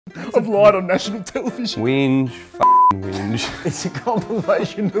I've lied on national television. Whinge, f***ing whinge. It's a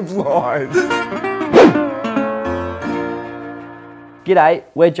compilation of lies. G'day,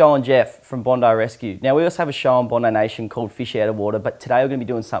 we're Joel and Jeff from Bondi Rescue. Now we also have a show on Bondi Nation called Fish Out of Water, but today we're going to be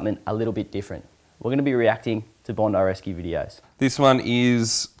doing something a little bit different. We're going to be reacting to Bondi Rescue videos. This one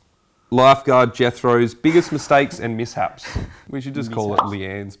is Lifeguard Jethro's biggest mistakes and mishaps. We should just call it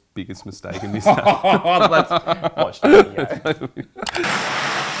Leanne's biggest mistake and mishap. Let's watch the video.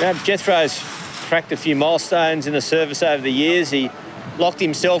 Now, Jethro's cracked a few milestones in the service over the years. He locked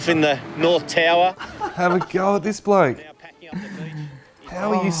himself in the North Tower. Have a go at this bloke. Now packing up the beach.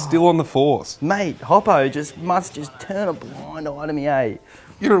 How are you still on the force? Mate, Hoppo must turn a blind eye to me, eh?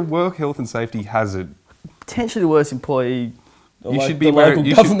 You're a work health and safety hazard. Potentially the worst employee You should be the wearing.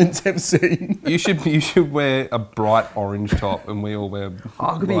 local governments have seen. You should wear a bright orange top, and we all wear.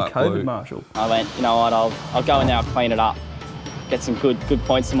 I could be a light COVID blue. marshal. I went, you know what, I'll go in there, I'll clean it up, get some good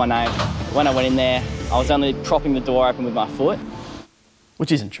points to my name. When I went in there, I was only propping the door open with my foot.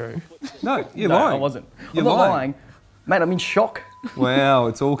 Which isn't true. No, you're No, lying. I wasn't. You're I'm not lying. lying. Mate, I'm in shock. Wow,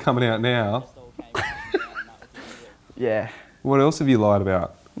 it's all coming out now. Yeah. What else have you lied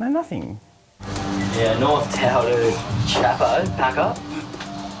about? No, nothing. Yeah, North Tower to Chapo, pack up.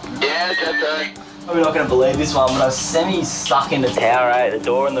 Yeah, Jethro. Probably not going to believe this one, but I was semi-stuck in the tower, eh? The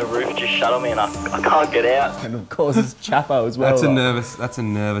door and the roof just shut on me and I can't get out. And of course it's Chapo as well. That's a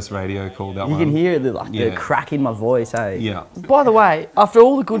nervous radio call, that You one. can hear the Yeah. crack in my voice, eh? Yeah. By the way, after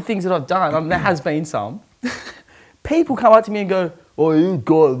all the good things that I've done, and there has been some, people come up to me and go, "Oh, you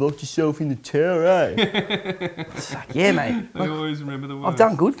guy locked yourself in the tower, eh?" It's like, yeah, mate. I always remember the words. I've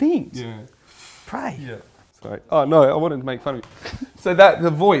done good things. Yeah. Pray. Yeah. Sorry. Oh no, I wanted to make fun of you. So the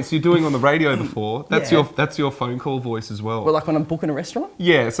voice you're doing on the radio before, that's Yeah. your phone call voice as well. Well, like when I'm booking a restaurant?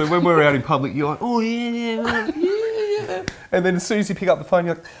 Yeah, so when we're out in public, you're like, oh yeah. And then as soon as you pick up the phone,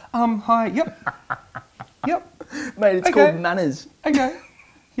 you're like, hi, yep. Mate, it's Okay. called manners. Okay.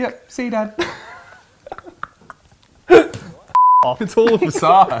 Yep, see you, Dad. It's all a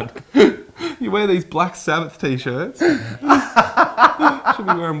facade. You wear these Black Sabbath t-shirts. Should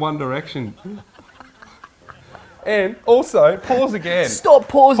be wearing One Direction. And also, pause again. Stop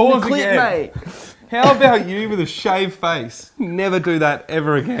pausing Pause the clip, again. mate. How about you with a shaved face? Never do that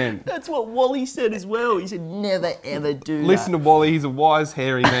ever again. That's what Wally said as well. He said, never ever do Listen to Wally, he's a wise,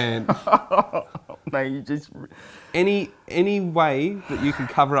 hairy man. Mate, you just... Any way that you can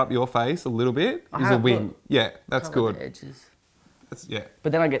cover up your face a little bit is a have, win. look. Yeah, that's cover good. the edges. Yeah.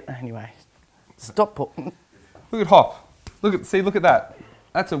 But then I get... Anyway. Stop... Look at Hop. Look at that.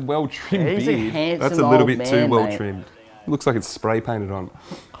 That's a well-trimmed Yeah, he's a beard. handsome That's a little old bit too man, well mate. trimmed. Looks like it's spray painted on.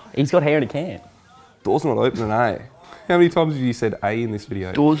 He's got hair in a can. Door's not opening, eh? How many times have you said A in this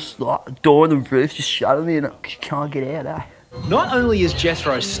video? Door on the roof just shut on me and I can't get out, eh? Not only is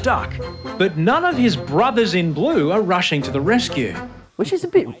Jethro stuck, but none of his brothers in blue are rushing to the rescue. Which is a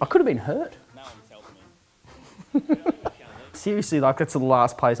bit... I could have been hurt. Seriously, like, that's the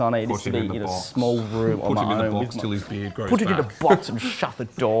last place I need is to be in a small room on Put him my in the own. box with my- till his beard grows Put it in a back. box and shut the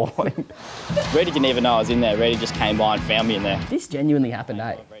door. Reddy didn't even know I was in there. Reddy just came by and found me in there. This genuinely happened,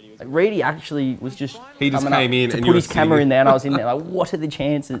 eh? Like, Reedy actually was just... He just coming up came in to and put you were his camera sitting in there and I was in there. Like, what are the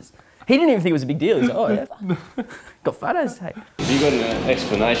chances? He didn't even think it was a big deal. He's like, oh, yeah. Got photos, hey. Have you got an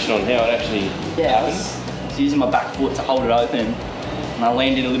explanation on how it actually Yeah, I was using my back foot to hold it open and I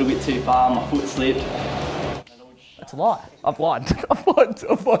leaned in a little bit too far, my foot slipped. That's a lie. I've lied. I've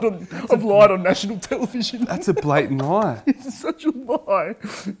lied on national television. That's a blatant lie. It's such a lie.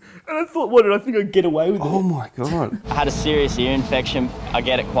 And I thought, what, did I think I'd get away with it? Oh my God. I had a serious ear infection. I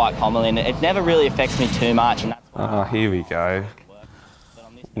get it quite commonly and it never really affects me too much. And that's Oh, here we go.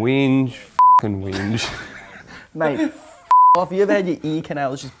 Whinge, f***ing whinge. Mate, off. You ever had your ear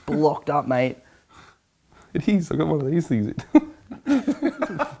canals just blocked up, mate? It is, I got one of these things. We're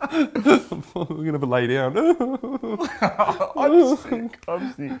gonna have a lay down. I'm sick.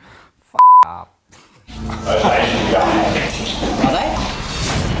 I'm sick. Are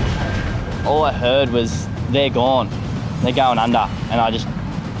they? All I heard was, they're gone. They're going under. And I just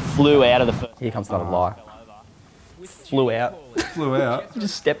flew out of the first. Here comes another lie. Flew out. Flew out.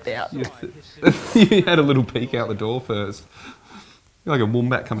 Just stepped out. You had a little peek out the door first. You're like a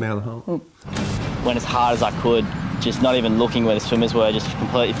wombat coming out of the hole. Went as hard as I could, just not even looking where the swimmers were, just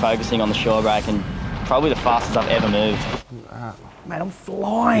completely focusing on the shore break and probably the fastest I've ever moved. Mate, I'm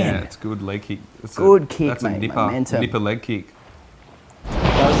flying. Yeah, it's good leg kick. It's Good kick, that's mate, a nipper, momentum. nipper leg kick.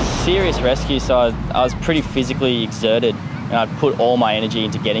 It was a serious rescue, so I was pretty physically exerted and I'd put all my energy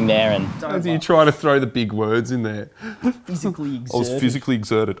into getting there. And As you try to throw the big words in there. Physically exerted. I was physically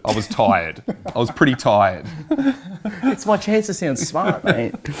exerted. I was tired. I was pretty tired. It's my chance to sound smart,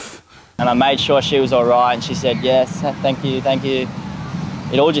 mate. And I made sure she was all right, and she said, yes, thank you, thank you.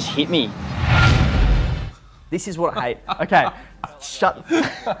 It all just hit me. This is what I hate. Okay, shut.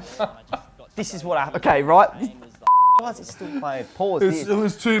 This is what I. Okay, right. Why is it still playing? Pause. It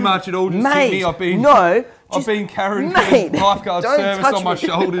was too much. It all just hit me. I've been carrying lifeguard service on my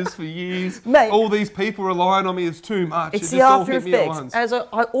shoulders for years. Mate, all these people relying on me is too much. It's the after effects. As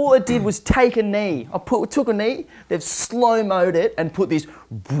all I did was take a knee. Took a knee. They've slow-moed it and put this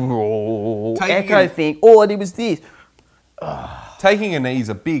echo thing. All I did was this. Taking a knee is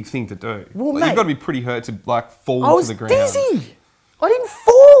a big thing to do. Well, you've got to be pretty hurt to like fall to the ground. I was dizzy. I didn't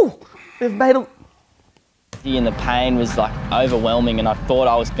fall. They've made a... And the pain was like overwhelming, and I thought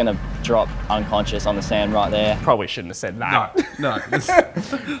I was going to drop unconscious on the sand right there. Probably shouldn't have said that. No.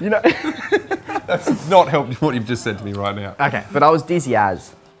 You know... That's not helped what you've just said to me right now. Okay, but I was dizzy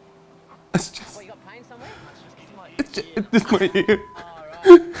as. It's just... You got pain somewhere? It's just my ear.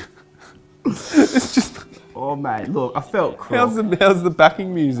 It's just... Oh, mate, look, I felt cruel. How's the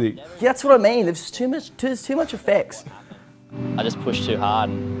backing music? Yeah, that's what I mean. There's too much effects. I just pushed too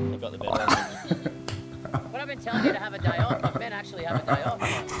hard and it got the better of me. What I've been telling you to have a day off, like Ben actually have a day off.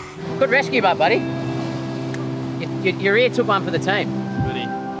 Good rescue, buddy. Your ear took one for the team.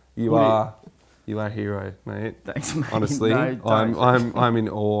 You are a hero, mate. Thanks, mate. Honestly, No, I'm in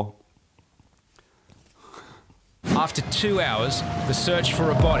awe. After 2 hours, the search for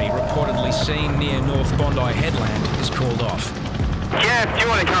a body reportedly seen near North Bondi Headland is called off. Jeff, do you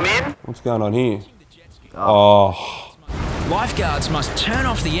want to come in? What's going on here? Oh. Lifeguards must turn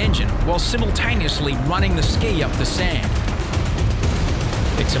off the engine while simultaneously running the ski up the sand.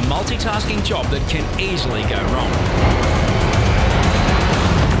 It's a multitasking job that can easily go wrong.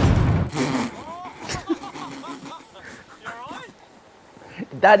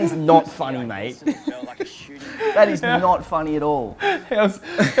 That is not funny, mate. That is not funny at all. How's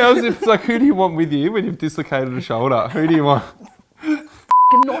it? It's like, who do you want with you when you've dislocated a shoulder? Who do you want?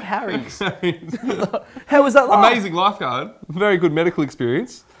 Not Harry's. How was that like? Amazing lifeguard. Very good medical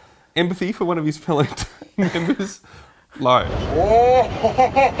experience. Empathy for one of his fellow team members. Low.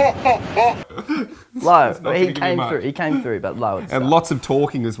 Low. He came through, but low. And lots of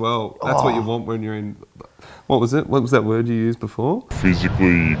talking as well. That's what you want when you're in... What was it? What was that word you used before?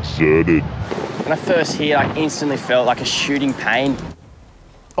 Physically exerted. When I first hit, I instantly felt like a shooting pain.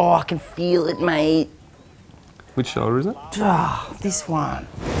 Oh, I can feel it, mate. Which shoulder is it? Oh, this one.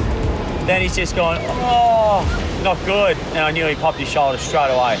 Then he's just gone, oh, not good. And I knew he popped his shoulder straight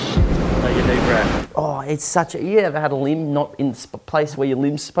away. Take a deep breath. Oh, it's such a... You ever had a limb not in the place where your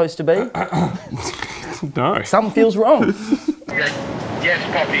limb's supposed to be? No. Something feels wrong. Yes,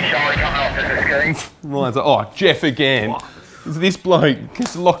 popped his shoulder coming off the screen. Ryan's like, oh, Jeff again. This bloke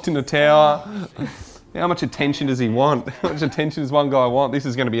gets locked in a tower. How much attention does he want? How much attention does one guy want? This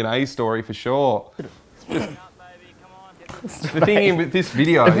is going to be an A story for sure. The thing with this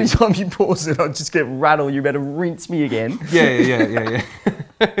video... Every time you pause it, I just get rattled. You better rinse me again. Yeah.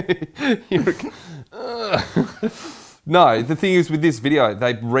 No, the thing is with this video,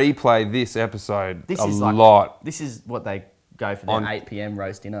 they replay this episode a lot. This is what they go for their 8 p.m.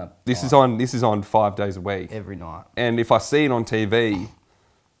 roast dinner. This is on 5 days a week. Every night. And if I see it on TV,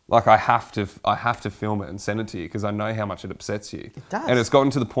 like I have to film it and send it to you because I know how much it upsets you. It does. And it's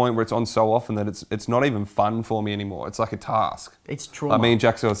gotten to the point where it's on so often that it's not even fun for me anymore. It's like a task. It's trauma. Like me and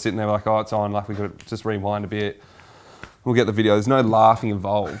Jackson were sitting there like, oh, it's on. Like we got to just rewind a bit. We'll get the video. There's no laughing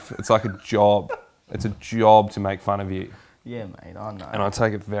involved. It's like a job. It's a job to make fun of you. Yeah, mate, I know. And I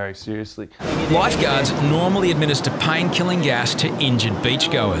take it very seriously. Lifeguards normally administer pain-killing gas to injured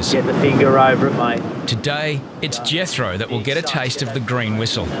beachgoers. Get the finger over it, mate. Today, it's Jethro that will get a taste of the green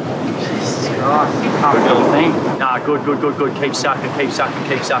whistle. Can't feel a thing. Nah, good. Keep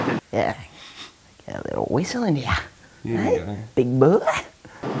sucking. Yeah. Get a little whistle in here. Here we go. Big boy.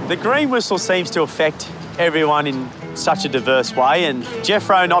 The green whistle seems to affect everyone in such a diverse way, and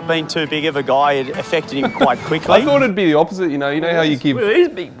Jethro not being too big of a guy, it affected him quite quickly. I thought it'd be the opposite. You know how you give These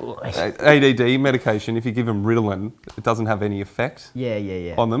big boys. ADD medication, if you give them Ritalin, it doesn't have any effect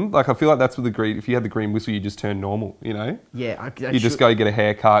Yeah. on them. Like I feel like that's what if you had the green whistle, you just turn normal, you know? Yeah. You just go get a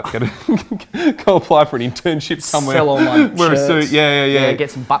haircut, go apply for an internship somewhere. Sell all my wear shirts. a suit, yeah. Get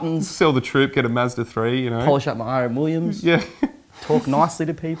some buttons. Sell the troop, get a Mazda 3, you know? Polish up my Iron Williams. Yeah. Talk nicely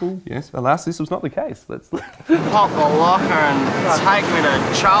to people. Yes, alas, this was not the case. Pop the locker and take me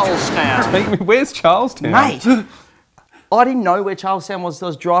to Charlestown. Where's Charlestown? Mate! I didn't know where Charlestown was. I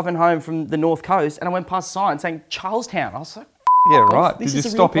was driving home from the North Coast and I went past a sign saying Charlestown. I was like, Yeah, right. This Did is you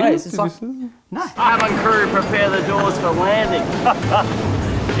a stop real in? place. It's like, no. Cabin crew, prepare the doors for landing.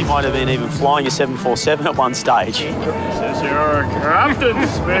 He might have been even flying a 747 at one stage. This is your captain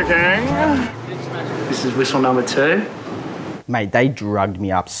speaking. This is whistle number 2. Mate, they drugged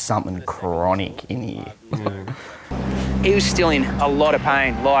me up something chronic in here. He was still in a lot of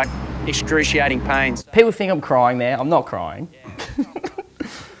pain, like excruciating pains. People think I'm crying there. I'm not crying.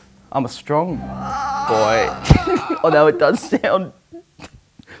 I'm a strong boy. Although it does sound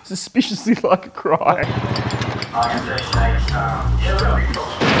suspiciously like a cry.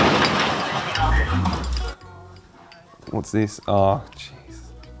 What's this? Oh, jeez.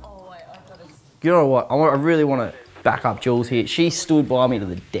 You know what? I really want to back up Jules here. She stood by me to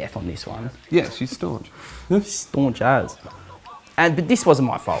the death on this one. Yeah, she's staunch. Staunch as. But this wasn't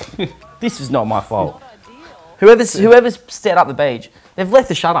my fault. This was not my fault. Whoever's set up the beach, they've left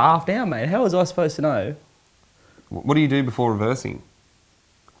the shutter half down, mate. How was I supposed to know? What do you do before reversing?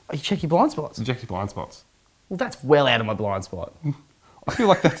 You check your blind spots. You check your blind spots. Well, that's well out of my blind spot. I feel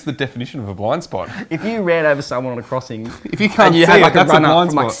like that's the definition of a blind spot. If you ran over someone on a crossing If you can't and you see had it, like a that's a run up blind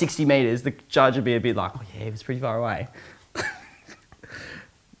from like spot. 60 metres, the judge would be a bit like, oh yeah, he was pretty far away.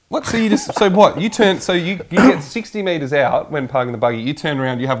 What? So you just you turn you get 60 metres out when parking the buggy. You turn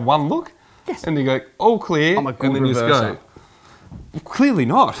around, you have one look, Yes. and you go all clear, I'm a good and then you just reverser. go. Well, clearly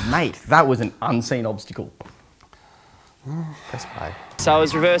not. Mate, that was an unseen obstacle. Press play. So I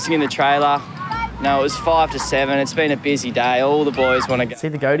was reversing in the trailer. No, it was 5 to 7. It's been a busy day. All the boys want to go. See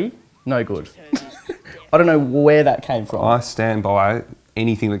the goatee? No good. I don't know where that came from. I stand by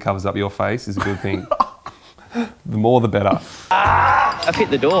anything that covers up your face is a good thing. The more the better. I've hit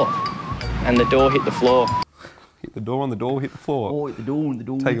the door, and the door hit the floor. Hit the door on the door, hit the floor. Oh, hit the door, the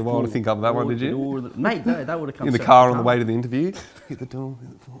door. Take a while to think up that one, did you? Mate, no, that would have come In the so car on calm. the way to the interview. Hit the door,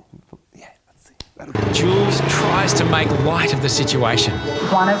 hit the floor. Yeah, that's it. Jules tries to make light of the situation.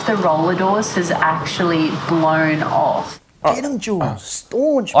 One of the roller doors has actually blown off. Get him, Jules.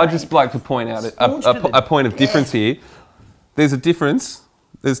 Staunch, I mate. just like to point out Staunch to the a point of difference here. There's a difference.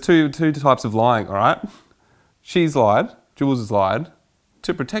 There's two types of lying, all right? She's lied, Jules has lied,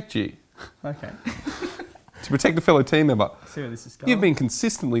 to protect you. Okay. To protect a fellow team member. See where this is going. You've been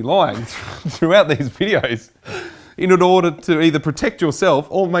consistently lying throughout these videos in order to either protect yourself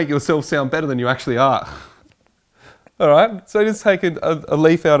or make yourself sound better than you actually are. All right? So just take a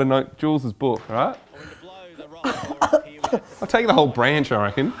leaf out of Jules' book, all right? I'll take the whole branch, I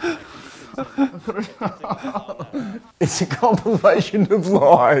reckon. It's a compilation of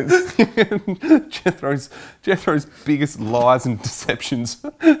lies. Jethro's biggest lies and deceptions.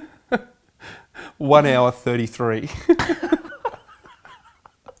 1 hour 33.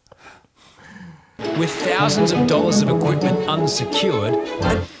 With thousands of dollars of equipment unsecured,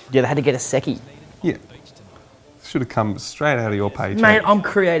 Yeah, they had to get a secchi. Yeah. Should have come straight out of your paycheck. Mate, I'm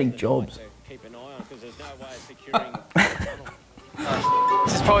creating jobs.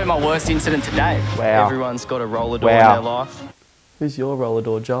 This is probably my worst incident to date. Wow. Everyone's got a roller door Wow. in their life. Who's your roller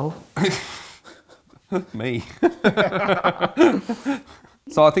door, Joel? Me.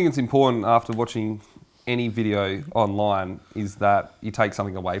 So I think it's important after watching any video online is that you take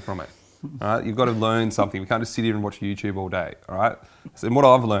something away from it. All right? You've got to learn something. We can't just sit here and watch YouTube all day. All right? So what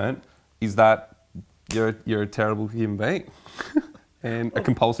I've learned is that you're a terrible human being and a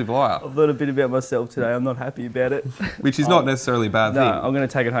compulsive liar, I've learned a bit about myself today. I'm not happy about it. which is not necessarily a bad No, thing. I'm going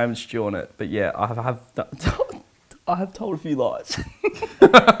to take it home and stew on it. But yeah, I have told a few lies.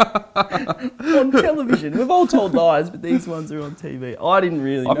 On television. We've all told lies, but these ones are on TV. I didn't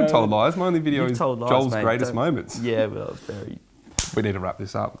really I haven't know. told lies. My only video You've is told lies, Joel's mate. greatest Don't- moments. Yeah, well, very... We need to wrap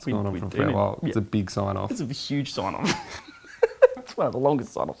this up. It's gone on we for a do fair need- while. It's yeah. a big sign off. It's a huge sign-off. It's one of the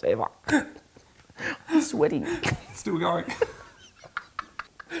longest sign-offs ever. I'm sweating. Still going.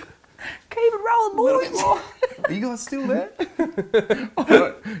 Keep it rolling, boys. Are you guys still there?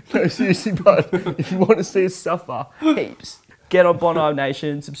 No, seriously, bud. If you want to see us suffer, heaps. Get on Bondi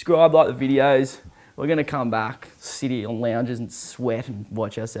Nation, subscribe, like the videos. We're going to come back, sit here on lounges and sweat and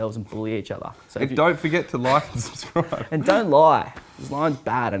watch ourselves and bully each other. So And don't forget to like and subscribe. and don't lie. This line's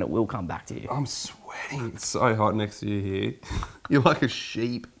bad and it will come back to you. I'm sweating. It's so hot next to you here. You're like a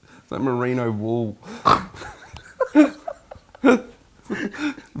sheep. It's like merino wool.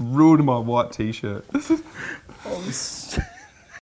 Ruined my white t-shirt. I'm